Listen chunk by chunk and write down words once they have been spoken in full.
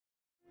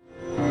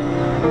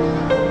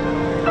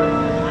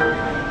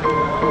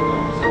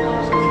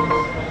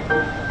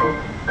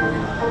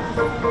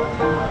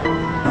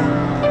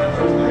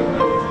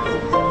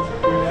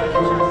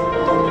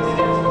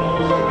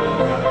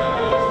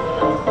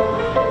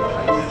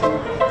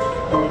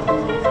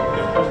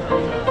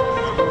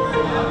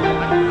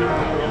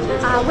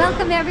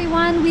Welcome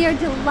everyone. We are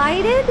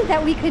delighted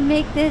that we could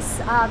make this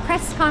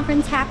press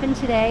conference happen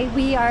today.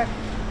 We are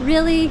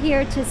really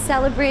here to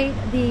celebrate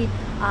the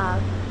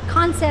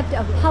concept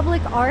of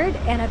public art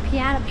and a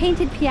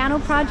painted piano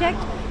project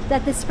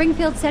that the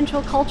Springfield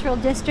Central Cultural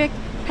District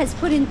has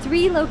put in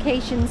 3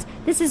 locations.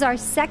 This is our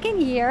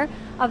 2nd year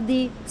of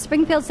the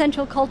Springfield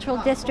Central Cultural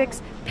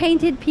District's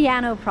Painted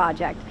Piano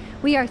Project.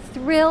 We are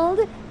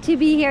thrilled to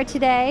be here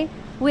today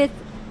with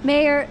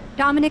Mayor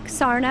Domenic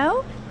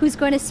Sarno, who's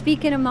going to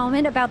speak in a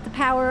moment about the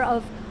power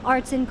of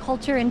arts and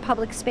culture in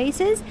public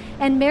spaces,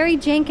 and Meri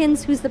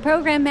Jenkins, who's the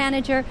program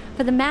manager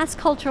for the Mass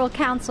Cultural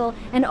Council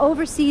and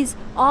oversees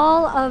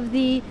all of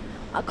the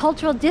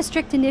cultural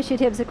district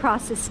initiatives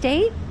across the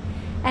state.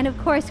 And of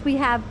course, we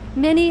have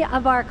many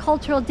of our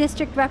cultural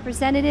district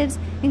representatives,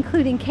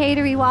 including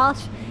Meri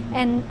Walsh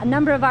and a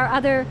number of our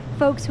other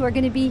folks who are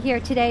going to be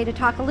here today to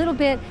talk a little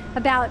bit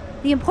about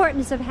the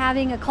importance of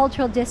having a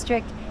cultural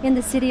district in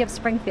the city of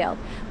Springfield.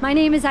 My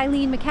name is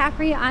Eileen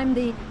McCaffery. I'm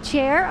the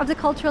chair of the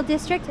cultural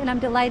district, and I'm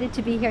delighted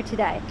to be here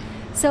today.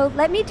 So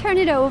let me turn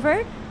it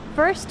over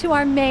first to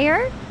our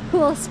mayor, who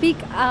will speak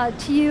to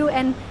you.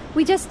 And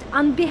we just,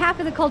 on behalf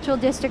of the cultural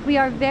district, we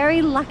are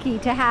very lucky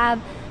to have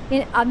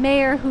a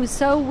mayor who's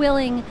so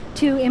willing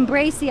to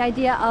embrace the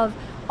idea of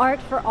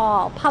art for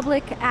all,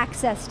 public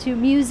access to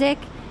music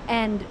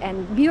and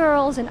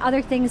murals and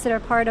other things that are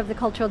part of the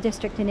Cultural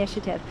District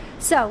Initiative.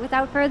 So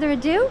without further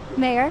ado,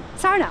 Mayor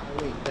Sarno.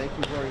 Thank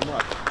you very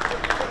much.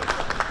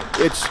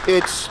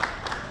 It's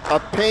a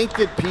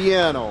painted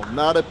piano,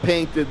 not a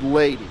painted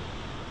lady.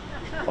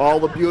 All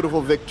the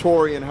beautiful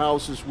Victorian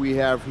houses we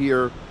have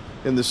here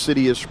in the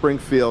city of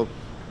Springfield.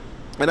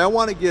 And I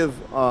want to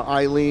give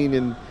Eileen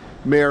and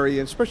Meri,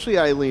 and especially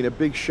Eileen, a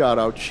big shout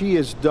out. She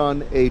has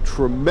done a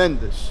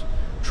tremendous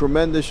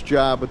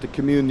job at the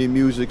Community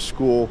Music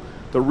School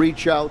to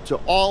reach out to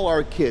all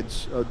our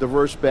kids,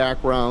 diverse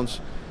backgrounds,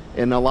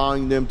 and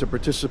allowing them to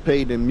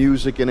participate in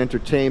music and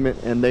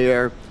entertainment. And they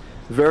are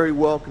very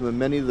welcome in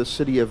many of the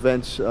city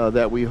events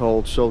that we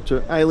hold. So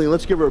to Eileen,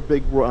 let's give her a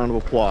big round of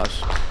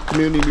applause.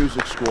 Community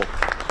Music School.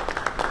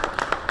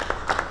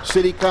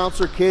 City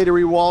Councilor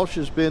Meri Walsh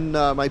has been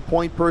my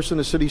point person,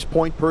 the city's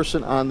point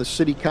person on the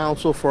City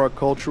Council for our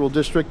cultural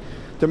district.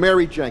 To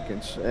Meri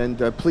Jenkins, and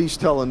please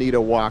tell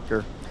Anita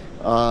Walker,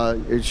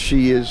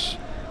 she is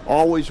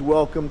always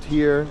welcomed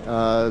here.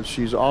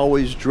 She's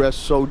always dressed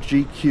so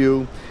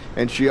GQ,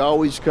 and she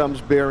always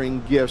comes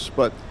bearing gifts.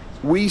 But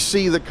we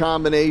see the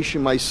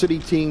combination, my city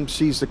team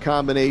sees the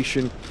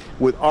combination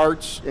with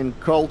arts and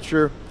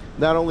culture,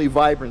 not only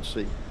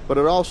vibrancy, but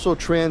it also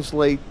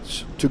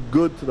translates to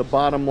good to the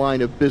bottom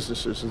line of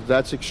businesses.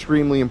 That's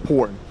extremely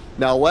important.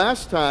 Now,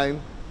 last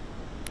time,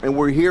 and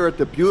we're here at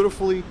the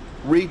beautifully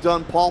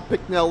redone Paul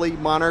Picknelly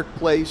Monarch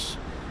Place,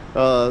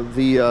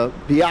 the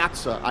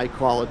piazza, I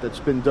call it, that's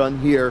been done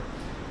here.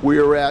 We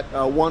were at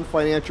One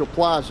Financial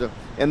Plaza,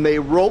 and they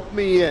roped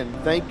me in.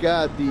 Thank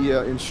God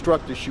the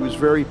instructor, she was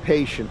very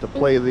patient to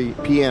play the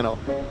piano.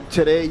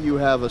 Today you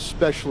have a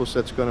specialist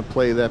that's going to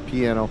play that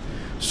piano.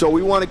 So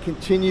we want to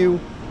continue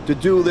to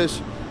do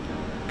this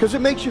because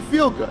it makes you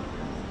feel good.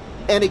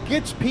 And it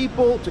gets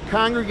people to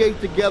congregate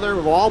together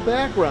of all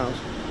backgrounds,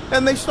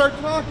 and they start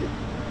talking.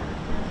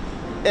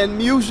 And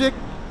music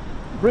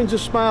brings a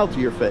smile to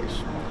your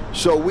face.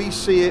 So we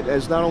see it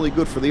as not only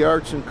good for the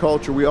arts and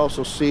culture, we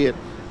also see it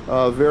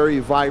very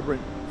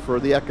vibrant for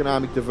the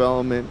economic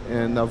development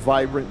and a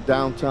vibrant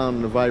downtown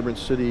and a vibrant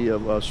city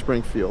of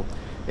Springfield.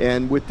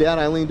 And with that,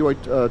 Eileen, do I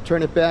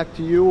turn it back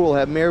to you? We'll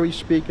have Meri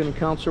speak and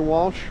Councilor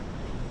Walsh.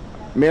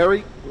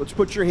 Meri, let's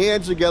put your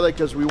hands together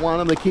because we want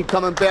them to keep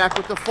coming back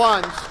with the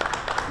funds.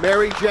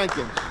 Meri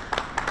Jenkins.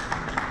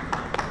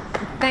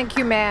 Thank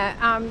you, Mayor.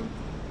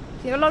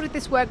 A lot of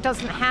this work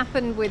doesn't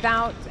happen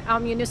without our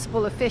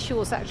municipal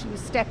officials actually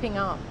stepping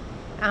up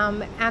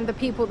and the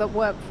people that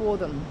work for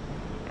them.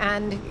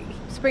 And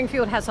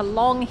Springfield has a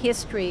long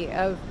history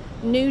of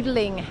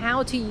noodling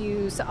how to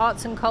use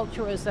arts and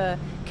culture as a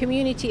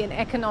community and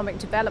economic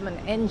development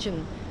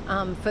engine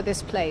for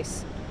this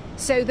place.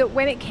 So that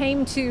when it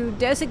came to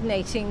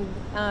designating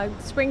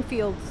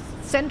Springfield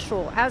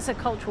Central as a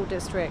cultural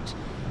district,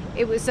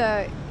 it was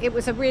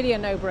really a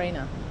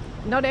no-brainer.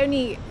 Not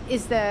only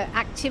is there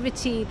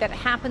activity that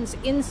happens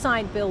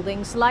inside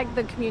buildings like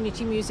the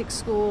Community Music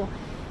School,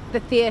 the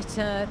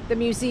theater, the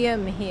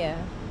museum here,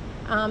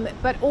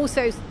 but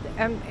also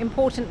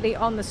importantly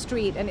on the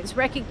street. And it's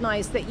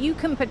recognized that you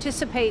can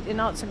participate in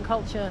arts and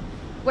culture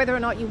whether or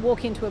not you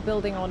walk into a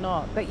building or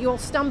not, but you'll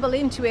stumble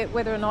into it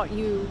whether or not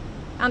you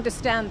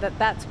understand that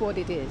that's what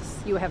it is.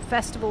 You have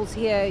festivals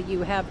here,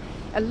 you have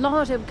a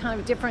lot of kind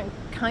of different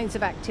kinds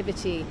of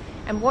activity,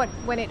 and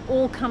when it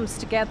all comes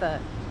together,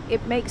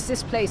 it makes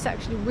this place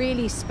actually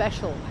really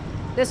special.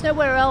 There's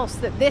nowhere else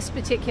that this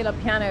particular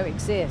piano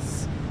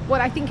exists. What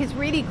I think is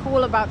really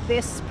cool about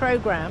this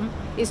program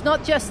is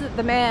not just that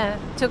the mayor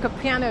took a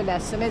piano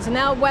lesson, is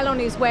now well on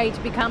his way to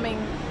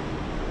becoming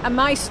a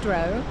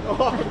maestro,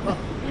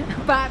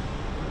 but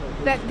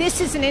that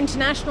this is an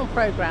international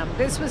program.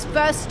 This was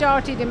first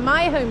started in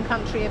my home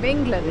country of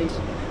England,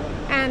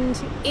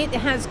 and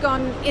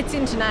it's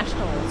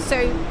international.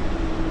 So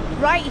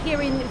right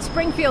here in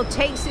Springfield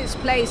takes its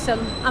place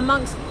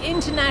amongst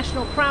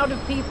international crowd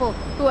of people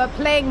who are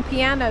playing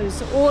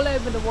pianos all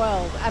over the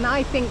world, and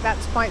I think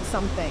that's quite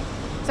something.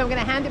 So I'm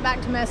going to hand it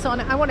back to Mayor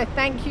Sarno. I want to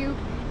thank you,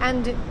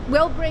 and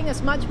we'll bring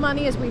as much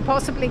money as we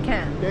possibly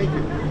can. Thank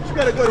you. She's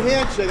got a good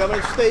handshake. I'm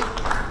going to stay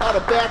out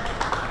of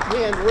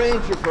backhand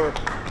range of her.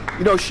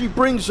 You know, she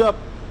brings up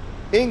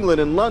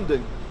England and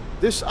London.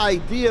 This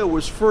idea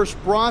was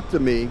first brought to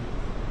me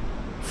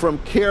from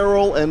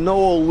Carol and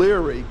Noel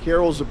Leary.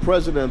 Carol's the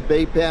president of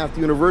Bay Path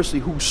University,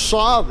 who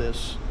saw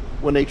this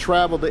when they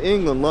traveled to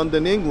England,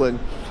 London, England.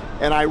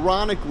 And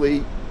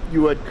ironically,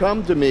 you had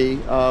come to me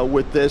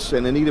with this,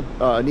 and Anita,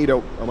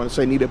 I want to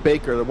say Anita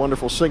Baker, the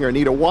wonderful singer,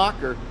 Anita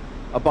Walker,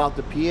 about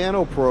the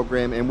piano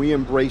program, and we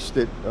embraced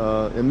it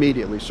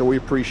immediately. So we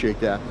appreciate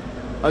that.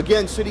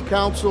 Again, City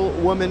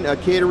Councilwoman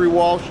Kateri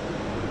Walsh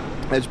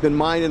has been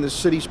mine and the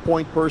city's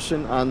point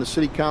person on the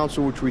City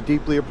Council, which we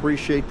deeply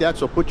appreciate that.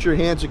 So put your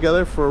hands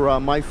together for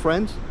my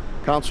friend,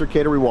 Councilor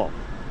Kateri Walsh.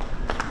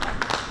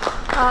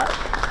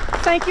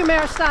 Thank you,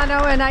 Mayor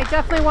Sarno, and I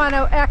definitely want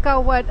to echo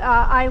what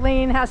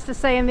Eileen has to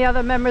say and the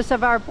other members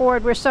of our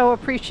board. We're so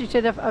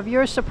appreciative of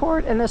your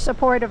support and the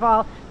support of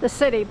all the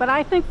city. But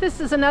I think this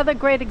is another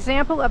great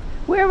example of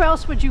where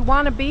else would you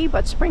want to be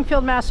but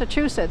Springfield,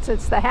 Massachusetts.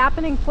 It's the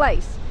happening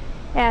place.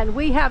 And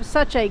we have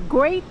such a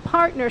great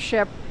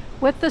partnership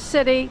with the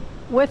city,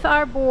 with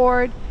our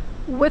board,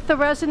 with the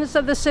residents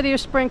of the city of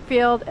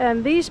Springfield,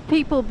 and these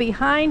people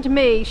behind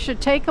me should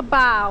take a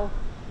bow,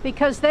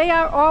 because they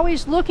are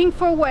always looking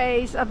for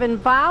ways of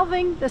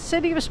involving the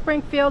city of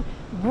Springfield,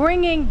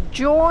 bringing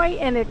joy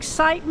and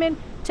excitement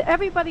to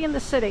everybody in the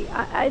city.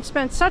 It's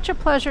been such a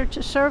pleasure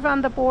to serve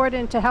on the board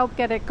and to help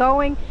get it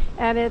going,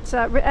 and it's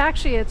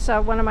actually it's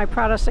one of my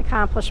proudest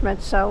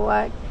accomplishments.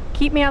 So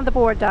keep me on the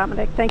board,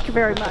 Domenic. Thank you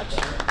very much.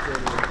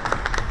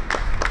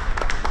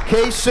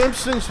 Kay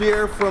Simpson's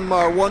here from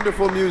our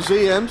wonderful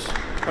museums,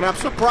 and I'm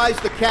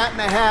surprised the Cat in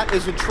the Hat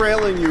isn't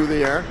trailing you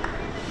there.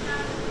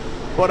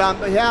 But on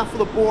behalf of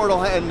the board,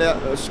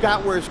 and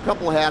Scott wears a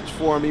couple hats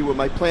for me with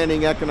my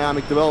Planning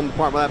Economic Development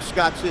Department. I'll have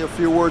Scott say a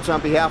few words on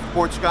behalf of the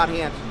board. Scott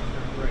Hansen.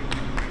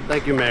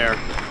 Thank you, Mayor.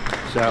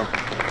 So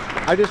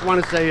I just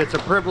want to say it's a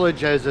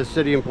privilege as a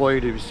city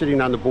employee to be sitting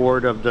on the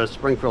board of the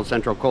Springfield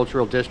Central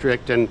Cultural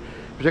District, and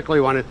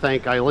particularly want to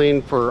thank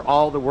Eileen for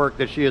all the work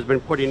that she has been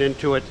putting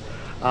into it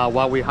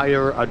while we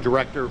hire a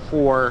director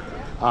for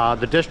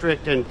the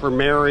district, and for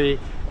Meri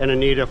and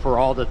Anita for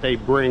all that they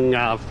bring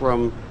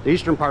from the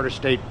eastern part of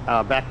state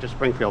back to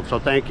Springfield. So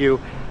thank you.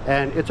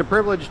 And it's a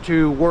privilege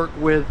to work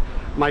with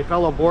my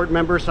fellow board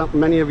members.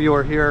 Many of you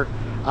are here.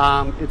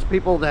 It's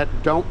people that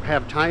don't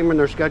have time in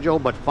their schedule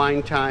but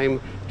find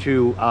time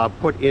to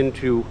put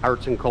into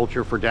arts and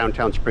culture for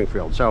downtown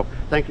Springfield. So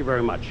thank you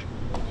very much.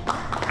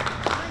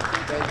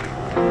 Thank you.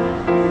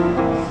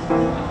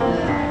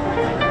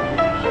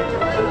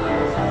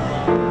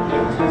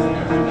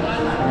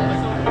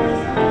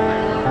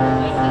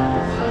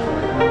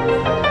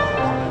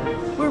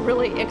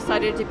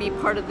 Excited to be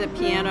part of the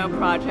piano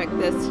project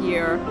this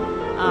year.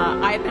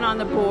 I've been on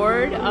the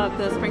board of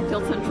the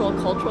Springfield Central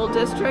Cultural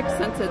District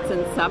since its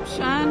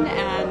inception,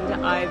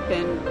 and I've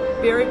been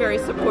very, very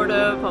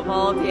supportive of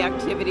all of the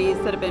activities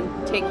that have been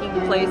taking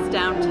place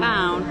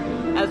downtown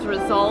as a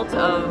result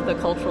of the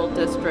cultural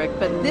district.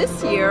 But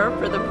this year,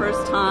 for the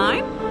first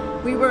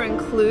time, we were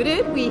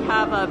included. We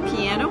have a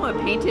piano, a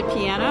painted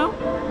piano,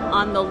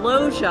 on the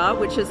loggia,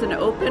 which is an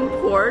open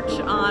porch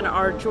on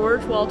our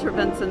George Walter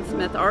Vincent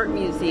Smith Art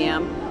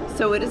Museum.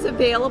 So it is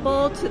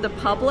available to the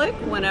public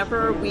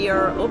whenever we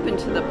are open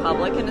to the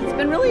public, and it's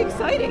been really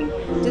exciting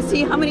to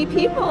see how many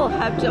people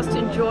have just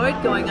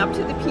enjoyed going up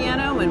to the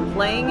piano and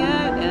playing it,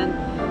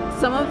 and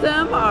some of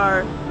them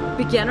are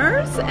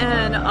beginners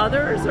and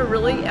others are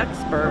really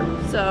expert.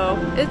 So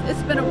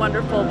it's been a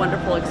wonderful,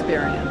 wonderful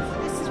experience.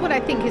 This is what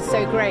I think is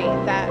so great,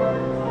 that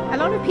a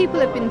lot of people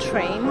have been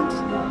trained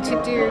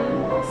to do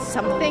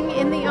something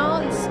in the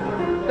arts,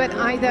 but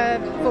either,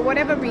 for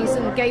whatever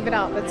reason, gave it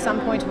up at some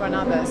point or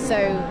another. So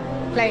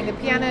playing the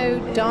piano,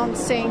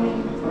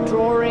 dancing,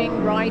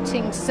 drawing,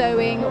 writing,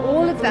 sewing,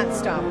 all of that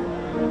stuff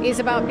is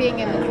about being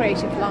in the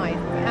creative life.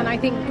 And I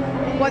think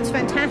what's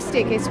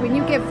fantastic is when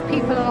you give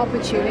people an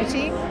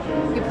opportunity,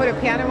 you put a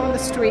piano on the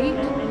street,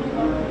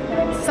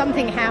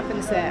 something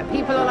happens there.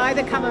 People will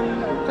either come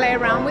and play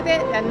around with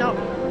it and not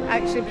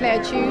actually play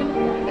a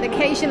tune, but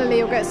occasionally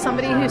you'll get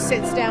somebody who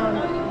sits down,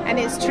 and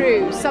it's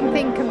true,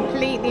 something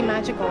completely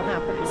magical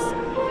happens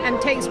and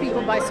takes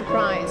people by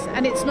surprise.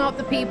 And it's not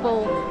the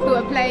people who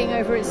are playing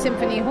over at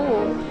Symphony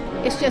Hall,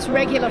 it's just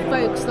regular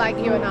folks like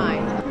you and I.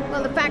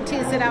 Well, the fact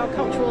is that our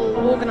cultural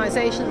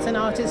organizations and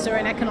artists are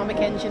an economic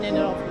engine in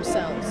and of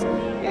themselves. You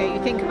know,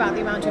 you think about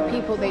the amount of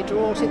people they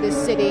draw to this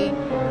city,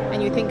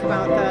 and you think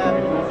about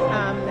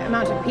the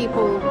amount of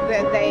people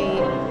that they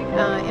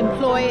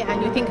employ,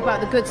 and you think about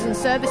the goods and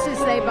services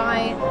they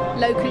buy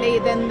locally,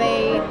 then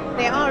they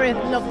are in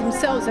and of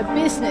themselves a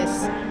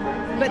business,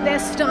 but they're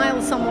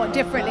styled somewhat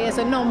differently as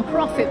a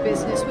non-profit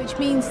business, which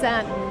means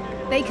that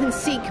they can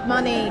seek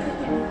money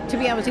to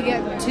be able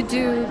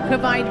to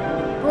provide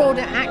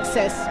broader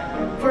access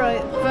for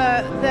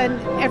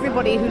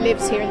everybody who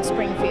lives here in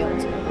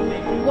Springfield.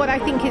 What I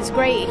think is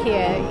great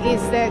here is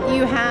that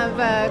you have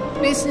a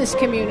business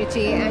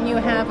community and you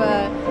have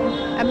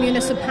a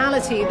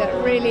municipality that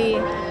really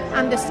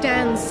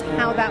understands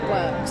how that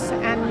works.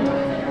 And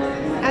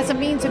as a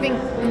means of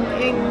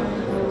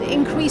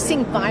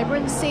increasing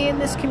vibrancy in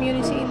this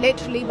community,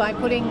 literally by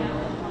putting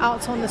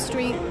arts on the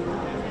street,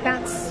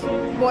 that's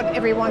what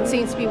everyone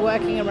seems to be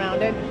working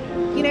around.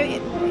 And, you know,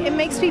 it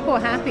makes people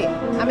happy.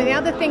 I mean, the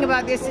other thing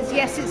about this is,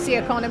 yes, it's the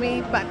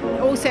economy, but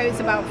also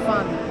it's about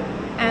fun.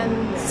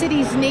 And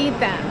cities need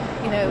that,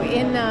 you know,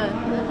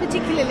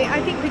 particularly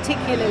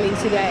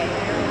today,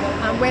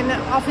 when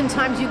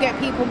oftentimes you get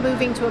people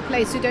moving to a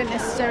place who don't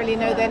necessarily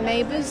know their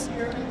neighbors.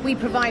 We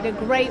provide a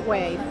great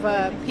way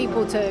for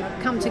people to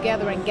come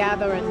together and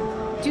gather and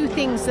do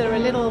things that are a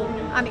little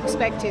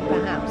unexpected,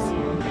 perhaps.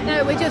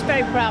 No, we're just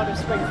very proud of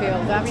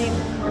Springfield. I mean,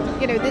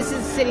 you know, this is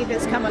a city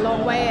that's come a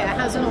long way. It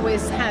hasn't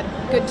always had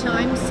good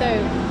times, so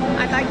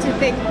I'd like to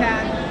think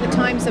that the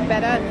times are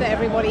better for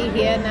everybody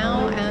here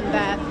now, and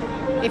that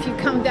if you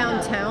come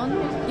downtown,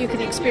 you can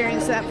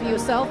experience that for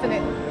yourself, and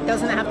it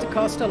doesn't have to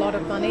cost a lot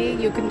of money.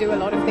 You can do a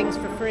lot of things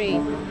for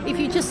free. If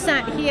you just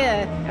sat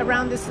here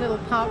around this little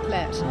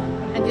parklet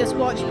and just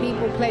watch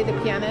people play the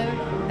piano,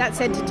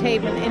 that's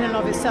entertainment in and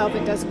of itself.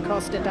 It doesn't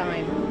cost a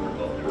dime.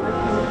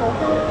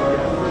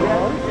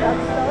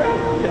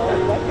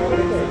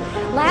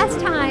 Last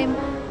time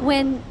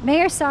when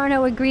Mayor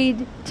Sarno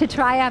agreed to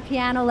try a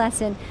piano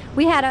lesson,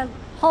 we had a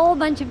whole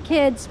bunch of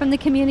kids from the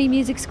community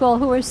music school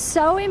who were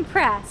so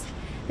impressed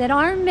that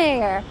our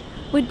mayor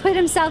would put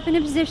himself in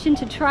a position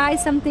to try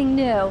something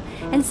new.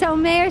 And so,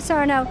 Mayor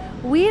Sarno,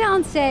 we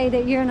don't say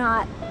that you're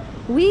not.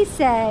 We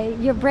say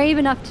you're brave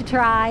enough to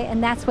try,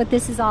 and that's what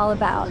this is all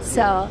about.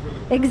 So,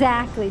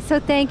 exactly. So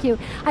thank you.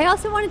 I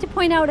also wanted to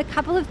point out a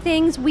couple of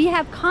things. We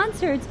have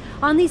concerts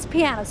on these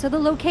pianos. So the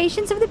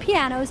locations of the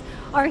pianos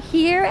are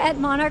here at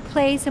Monarch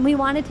Place, and we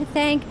wanted to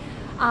thank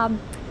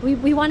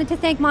we wanted to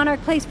thank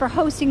Monarch Place for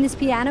hosting this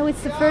piano.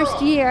 It's the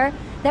first year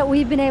that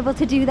we've been able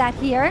to do that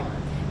here.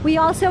 We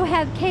also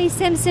have Kay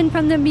Simpson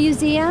from the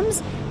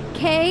museums.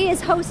 Kay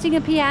is hosting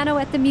a piano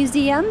at the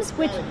museums,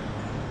 which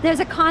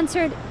there's a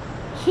concert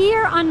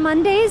here on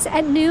Mondays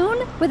at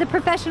noon with a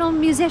professional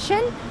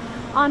musician,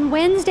 on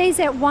Wednesdays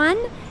at 1,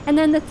 and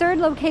then the third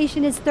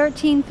location is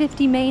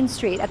 1350 Main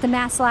Street at the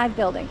Mass Live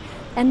building.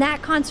 And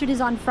that concert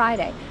is on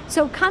Friday.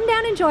 So come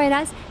down and join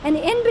us, and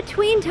in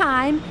between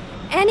time,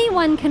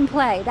 anyone can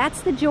play.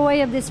 That's the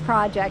joy of this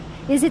project,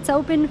 is it's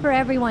open for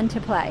everyone to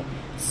play.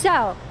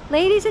 So,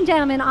 ladies and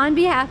gentlemen, on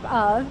behalf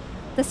of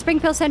the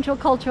Springfield Central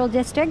Cultural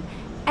District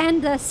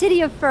and the City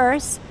of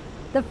First,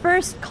 the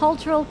first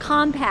cultural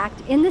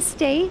compact in the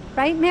state,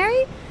 right,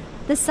 Meri?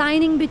 The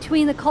signing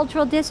between the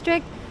Cultural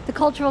District, the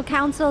Cultural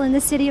Council, and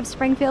the City of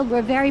Springfield.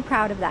 We're very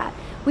proud of that.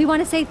 We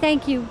want to say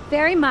thank you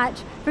very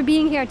much for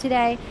being here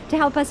today to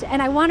help us,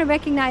 and I want to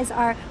recognize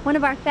one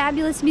of our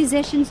fabulous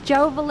musicians,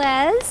 Joe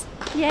Velez.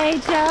 Yay,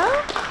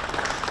 Joe.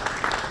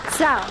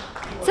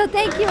 So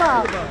thank you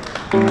all.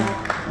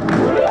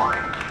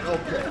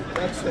 Okay,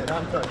 that's it.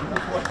 I'm done.